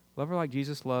 Love her like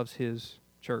Jesus loves his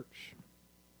church.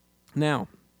 Now,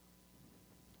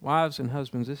 wives and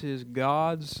husbands, this is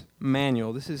God's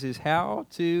manual. This is his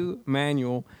how-to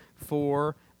manual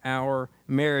for our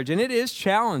marriage. And it is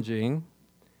challenging.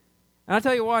 And I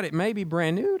tell you what, it may be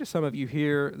brand new to some of you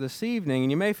here this evening,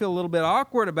 and you may feel a little bit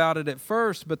awkward about it at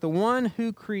first, but the one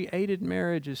who created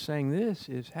marriage is saying this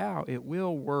is how it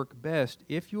will work best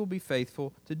if you will be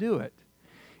faithful to do it.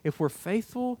 If we're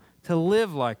faithful to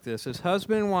live like this as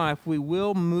husband and wife, we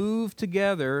will move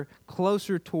together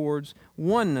closer towards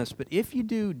oneness. But if you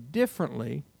do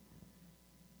differently,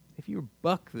 if you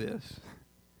buck this,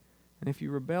 and if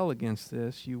you rebel against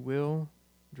this, you will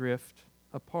drift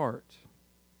apart.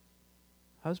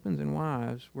 Husbands and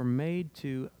wives were made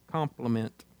to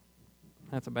complement.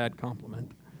 That's a bad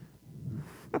compliment.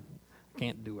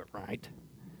 Can't do it right.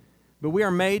 But we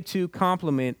are made to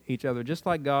complement each other, just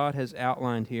like God has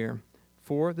outlined here,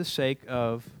 for the sake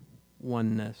of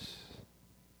oneness.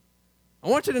 I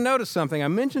want you to notice something. I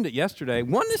mentioned it yesterday.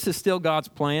 Oneness is still God's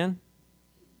plan.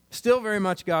 Still very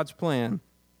much God's plan.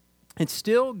 It's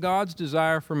still God's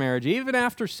desire for marriage, even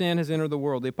after sin has entered the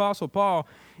world. The Apostle Paul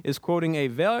is quoting a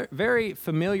very, very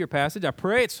familiar passage. I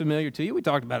pray it's familiar to you. We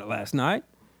talked about it last night.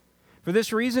 For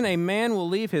this reason, a man will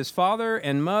leave his father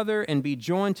and mother and be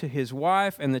joined to his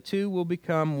wife, and the two will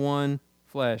become one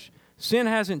flesh. Sin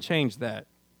hasn't changed that.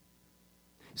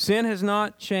 Sin has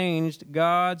not changed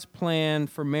God's plan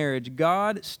for marriage.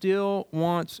 God still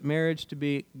wants marriage to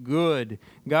be good.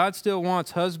 God still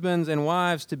wants husbands and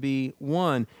wives to be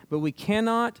one. But we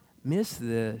cannot miss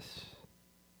this.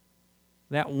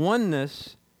 That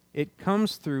oneness, it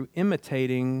comes through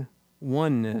imitating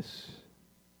oneness.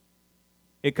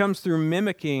 It comes through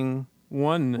mimicking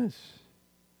oneness.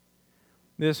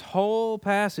 This whole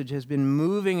passage has been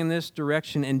moving in this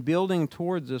direction and building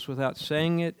towards us without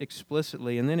saying it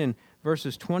explicitly. And then in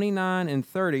verses 29 and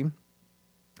 30,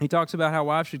 he talks about how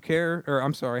how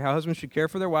husbands should care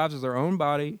for their wives as their own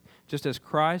body, just as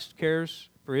Christ cares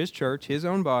for his church, his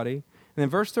own body. And then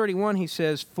verse 31, he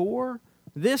says, for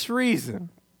this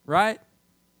reason, right?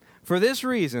 For this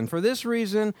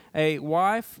reason, a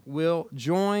wife will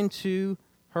join to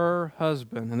her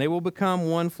husband, and they will become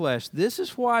one flesh. This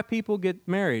is why people get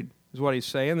married, is what he's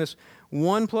saying, this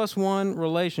 1+1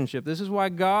 relationship. This is why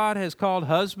God has called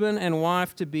husband and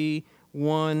wife to be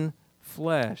one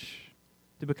flesh,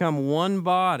 to become one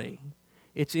body.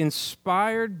 It's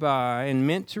inspired by and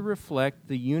meant to reflect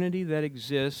the unity that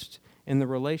exists in the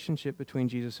relationship between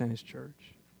Jesus and his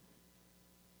church.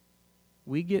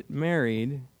 We get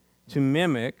married to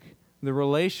mimic the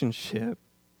relationship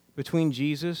between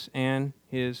Jesus and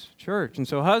his church. And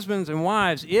so husbands and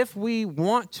wives, if we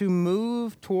want to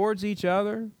move towards each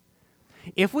other,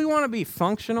 if we want to be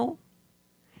functional,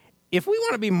 if we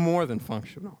want to be more than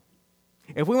functional,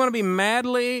 if we want to be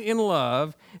madly in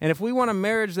love, and if we want a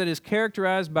marriage that is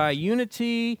characterized by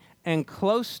unity and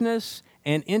closeness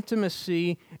and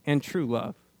intimacy and true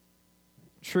love,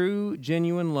 true,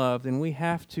 genuine love, then we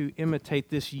have to imitate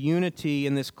this unity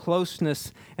and this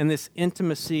closeness and this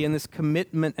intimacy and this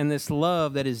commitment and this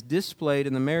love that is displayed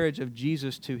in the marriage of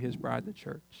Jesus to his bride, the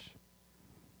church.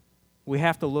 We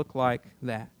have to look like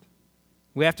that.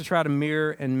 We have to try to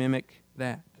mirror and mimic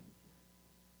that.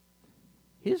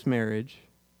 His marriage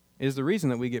is the reason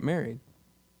that we get married.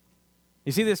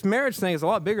 You see, this marriage thing is a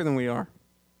lot bigger than we are.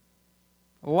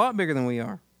 A lot bigger than we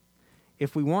are.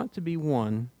 If we want to be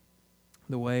one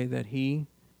the way that he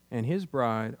and his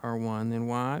bride are one, then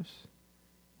wives,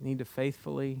 you need to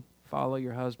faithfully follow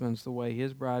your husbands the way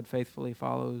his bride faithfully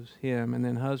follows him. And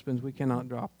then husbands, we cannot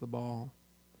drop the ball.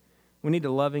 We need to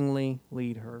lovingly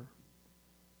lead her,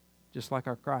 just like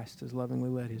our Christ has lovingly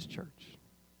led his church.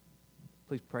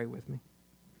 Please pray with me.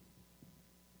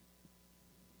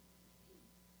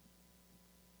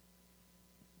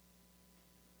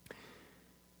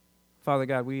 Father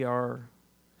God, we are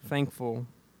thankful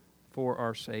for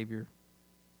our Savior.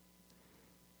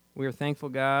 We are thankful,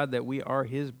 God, that we are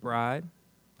his bride,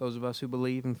 those of us who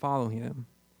believe and follow him.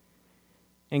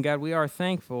 And God, we are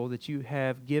thankful that you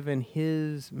have given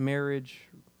his marriage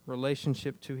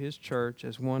relationship to his church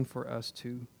as one for us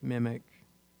to mimic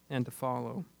and to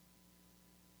follow.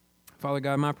 Father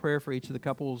God, my prayer for each of the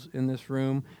couples in this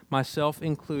room, myself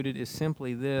included, is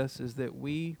simply this, is that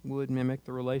we would mimic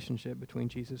the relationship between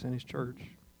Jesus and his church.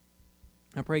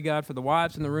 I pray, God, for the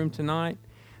wives in the room tonight,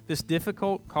 this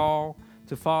difficult call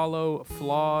to follow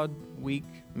flawed, weak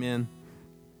men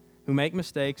who make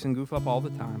mistakes and goof up all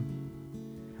the time.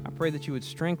 I pray that you would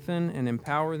strengthen and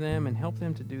empower them and help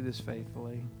them to do this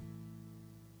faithfully.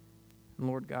 And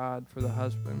Lord God, for the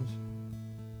husbands,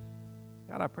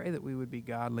 God, I pray that we would be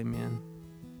godly men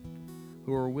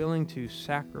who are willing to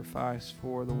sacrifice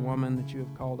for the woman that you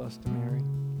have called us to marry.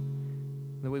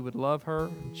 That we would love her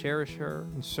and cherish her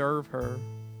and serve her.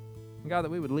 And God,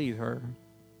 that we would lead her.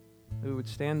 That we would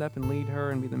stand up and lead her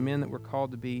and be the men that we're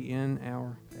called to be in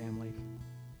our families.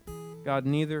 God,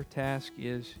 neither task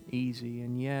is easy,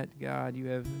 and yet, God, you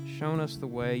have shown us the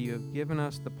way. You have given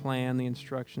us the plan, the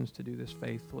instructions to do this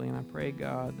faithfully. And I pray,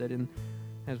 God, that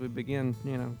as we begin,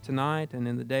 tonight and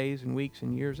in the days and weeks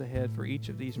and years ahead for each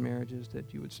of these marriages,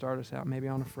 that you would start us out maybe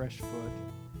on a fresh foot.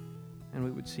 And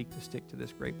we would seek to stick to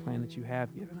this great plan that you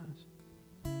have given us.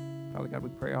 Father God, we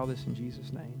pray all this in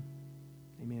Jesus' name.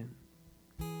 Amen.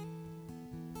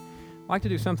 I'd like to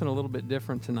do something a little bit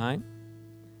different tonight.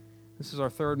 This is our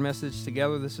third message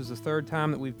together. This is the third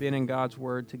time that we've been in God's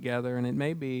Word together, and it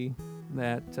may be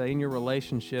that in your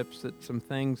relationships that some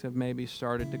things have maybe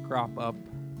started to crop up.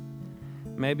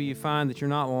 Maybe you find that you're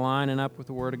not lining up with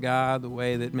the Word of God the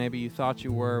way that maybe you thought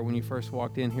you were when you first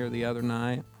walked in here the other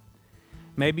night.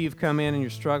 Maybe you've come in and you're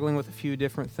struggling with a few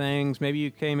different things. Maybe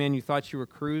you came in, you thought you were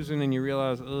cruising, and you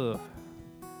realize,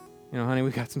 honey,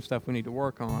 we got some stuff we need to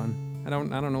work on. I don't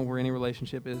know where any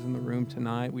relationship is in the room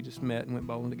tonight. We just met and went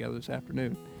bowling together this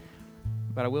afternoon.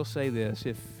 But I will say this,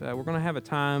 if we're going to have a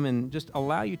time and just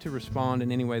allow you to respond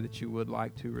in any way that you would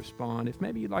like to respond. If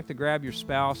maybe you'd like to grab your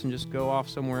spouse and just go off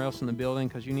somewhere else in the building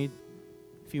because you need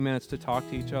a few minutes to talk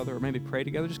to each other or maybe pray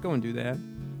together, just go and do that.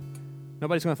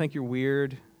 Nobody's going to think you're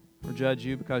weird or judge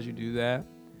you because you do that.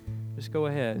 Just go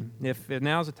ahead. If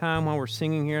now's the time while we're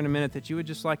singing here in a minute that you would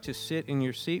just like to sit in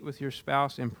your seat with your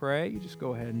spouse and pray, you just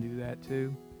go ahead and do that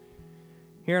too.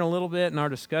 Here in a little bit in our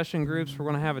discussion groups, we're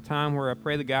going to have a time where I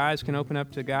pray the guys can open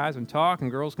up to guys and talk,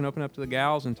 and girls can open up to the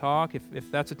gals and talk.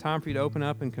 If that's a time for you to open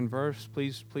up and converse,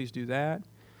 please do that.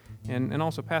 And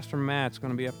also Pastor Matt's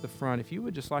going to be up at the front. If you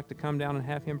would just like to come down and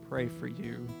have him pray for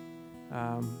you,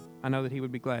 I know that he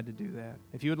would be glad to do that.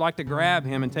 If you would like to grab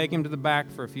him and take him to the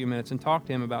back for a few minutes and talk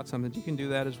to him about something, you can do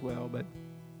that as well. But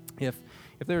if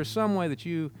there is some way that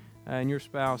you and your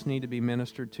spouse need to be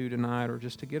ministered to tonight, or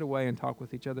just to get away and talk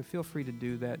with each other, feel free to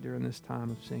do that during this time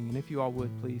of singing. If you all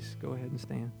would, please go ahead and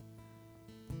stand.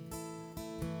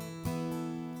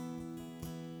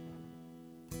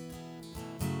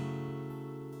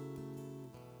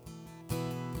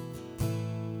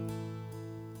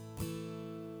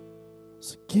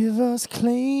 So give us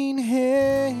clean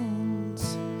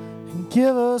hands and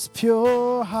give us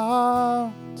pure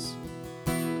hearts.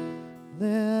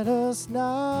 Let us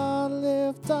not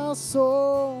lift our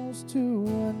souls to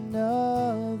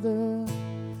another.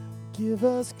 Give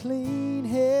us clean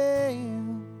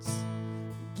hands,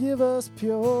 give us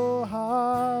pure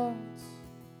hearts.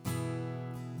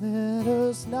 Let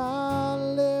us not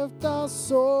lift our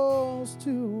souls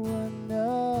to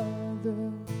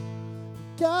another.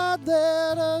 God,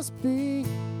 let us be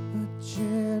a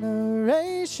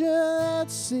generation that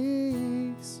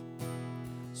seeks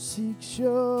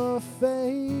your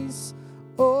face,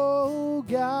 O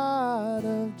God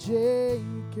of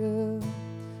Jacob.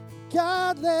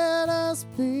 God, let us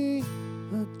be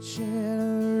a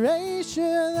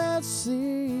generation that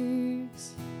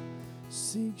seeks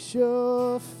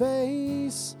your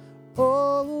face,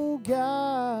 O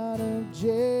God of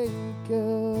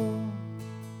Jacob.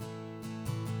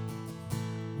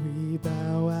 We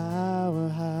bow our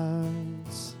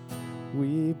hearts,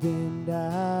 we bend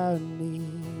our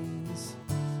knees.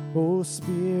 Oh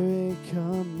Spirit,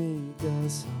 come make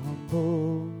us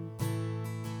humble.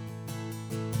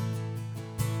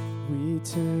 We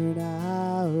turn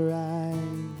our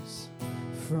eyes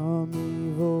from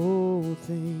evil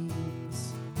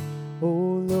things.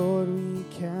 Oh Lord, we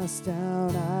cast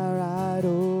down our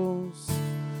idols.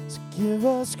 So give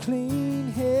us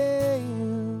clean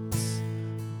hands,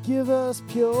 give us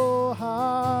pure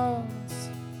hearts.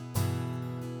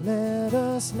 Let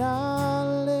us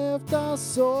not lift our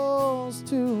souls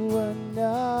to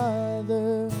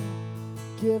another.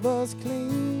 Give us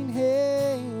clean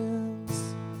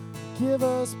hands, give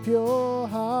us pure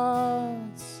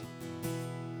hearts.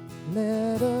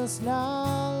 Let us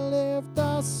not lift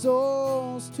our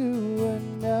souls to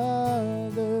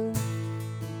another.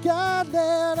 God,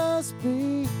 let us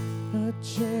be a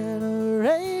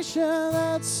generation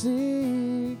that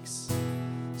seeks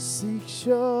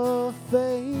your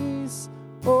face,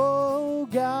 O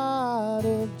God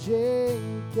of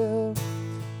Jacob.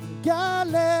 God,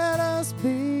 let us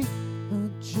be a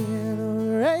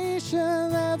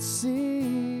generation that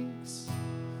seeks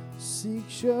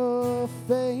your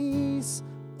face,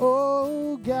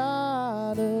 O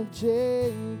God of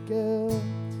Jacob.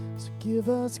 So give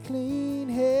us clean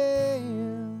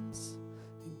hands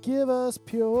and give us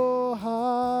pure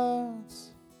hearts.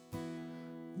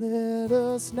 Let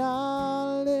us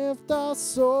not lift our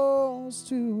souls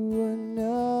to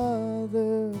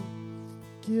another.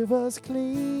 Give us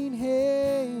clean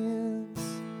hands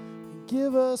and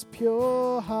give us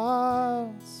pure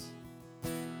hearts.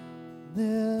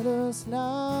 Let us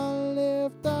not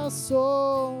lift our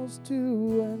souls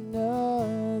to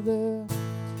another.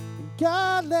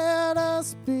 God, let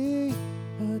us be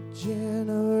a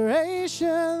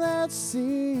generation that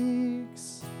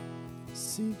seeks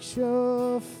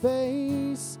your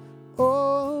face,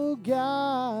 O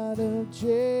God of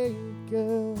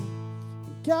Jacob.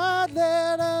 God,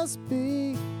 let us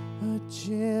be a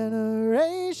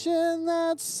generation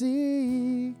that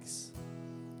seeks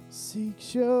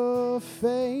your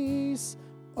face,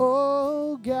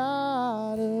 O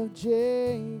God of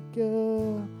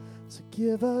Jacob. So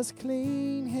give us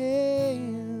clean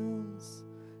hands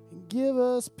and give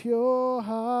us pure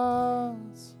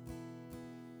hearts.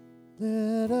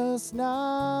 Let us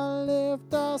not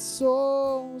lift our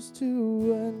souls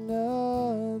to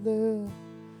another.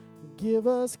 Give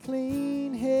us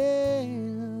clean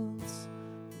hands,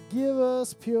 give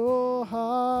us pure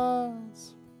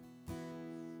hearts.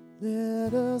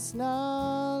 Let us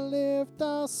not lift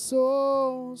our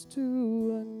souls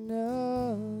to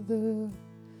another.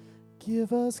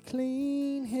 Give us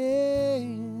clean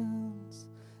hands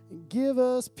and give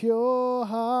us pure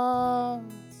hearts.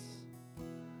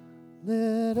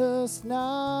 Let us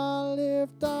not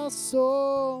lift our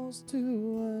souls to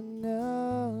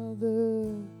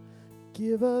another.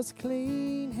 Give us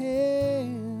clean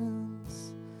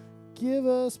hands, give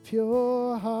us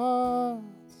pure hearts.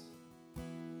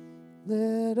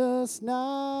 Let us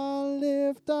not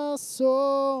lift our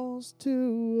souls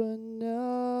to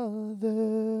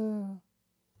another.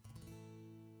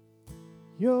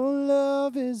 Your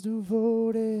love is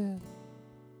devoted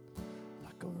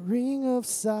like a ring of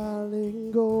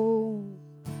solid gold,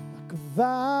 like a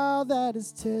vow that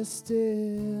is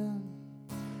tested,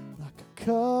 like a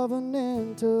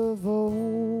covenant of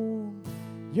old.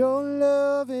 Your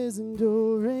love is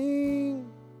enduring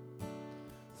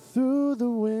through the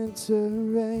winter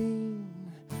rain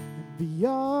and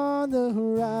beyond the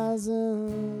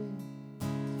horizon,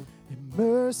 and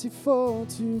merciful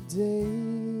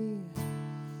today.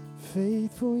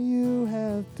 Faithful you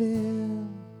have been,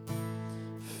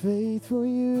 faithful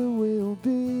you will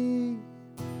be.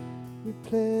 You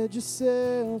pledge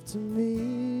yourself to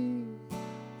me,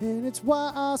 and it's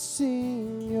why I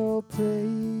sing. Your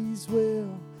praise will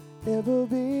ever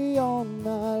be on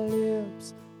my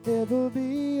lips, ever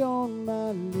be on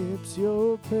my lips.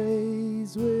 Your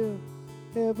praise will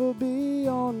ever be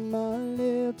on my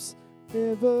lips,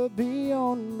 ever be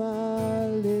on my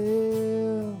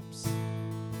lips.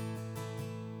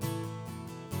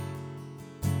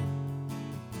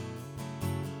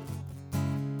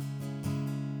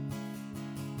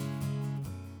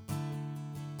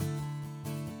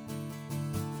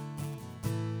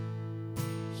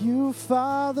 You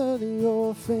father the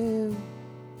orphan,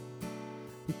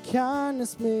 your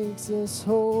kindness makes us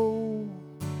whole.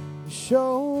 You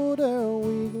shoulder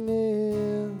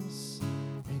weakness,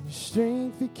 and your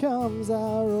strength becomes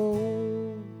our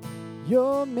own.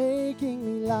 You're making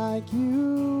me like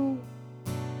you,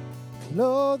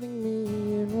 clothing me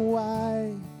in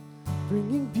white,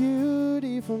 bringing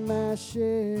beauty from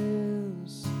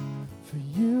ashes. For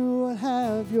you will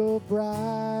have your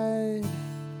bride,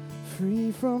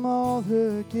 free from all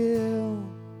her guilt,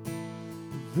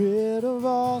 rid of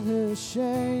all her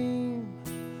shame,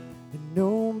 and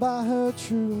known by her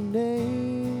true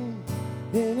name.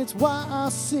 And it's why I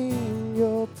sing.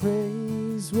 Your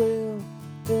praise will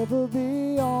ever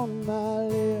be on my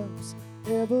lips,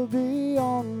 ever be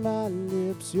on my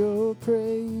lips. Your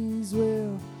praise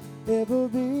will ever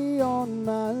be on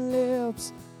my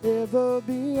lips, ever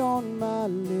be on my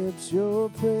lips. Your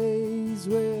praise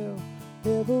will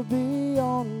ever be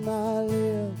on my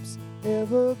lips,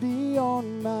 ever be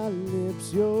on my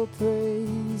lips. Your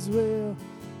praise will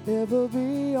ever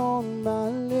be on my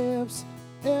lips,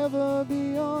 ever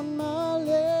be on my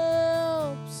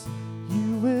lips.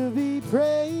 You will be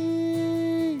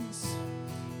praised,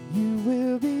 you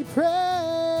will be praised.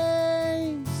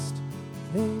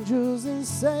 Angels and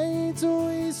saints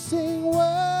we sing,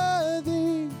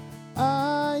 worthy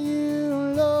are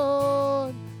you,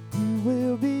 Lord. You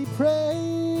will be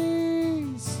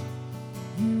praised,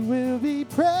 you will be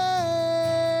praised.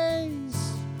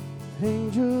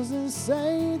 Angels and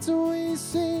saints we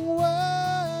sing,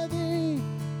 worthy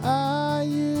are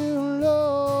you,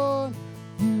 Lord.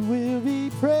 You will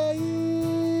be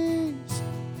praised,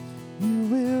 you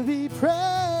will be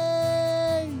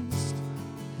praised.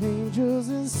 Angels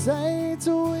and saints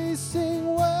we sing,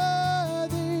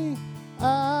 worthy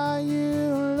are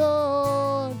you,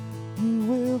 Lord. You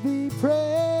will be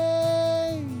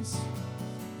praised,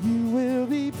 you will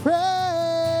be praised.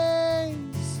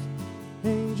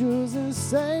 Angels and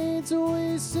saints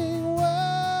we sing,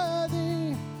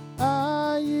 worthy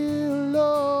are you,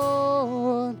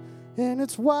 Lord. And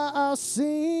it's why I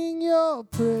sing. Your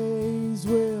praise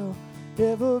will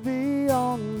ever be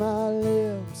on my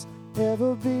lips,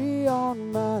 ever be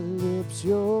on my lips.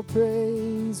 Your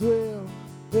praise will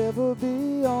ever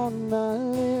be on my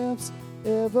lips,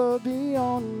 ever be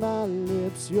on my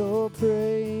lips. Your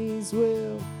praise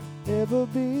will ever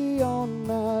be on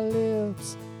my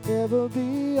lips, ever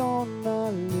be on my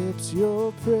lips.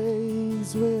 Your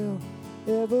praise will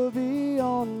ever be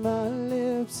on my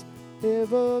lips,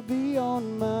 ever be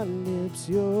on my lips.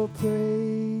 Your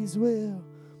praise will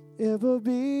ever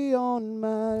be on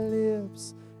my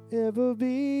lips, ever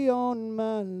be on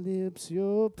my lips.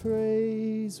 Your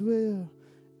praise will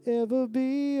ever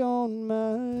be on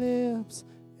my lips,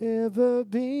 ever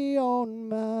be on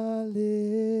my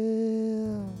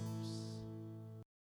lips.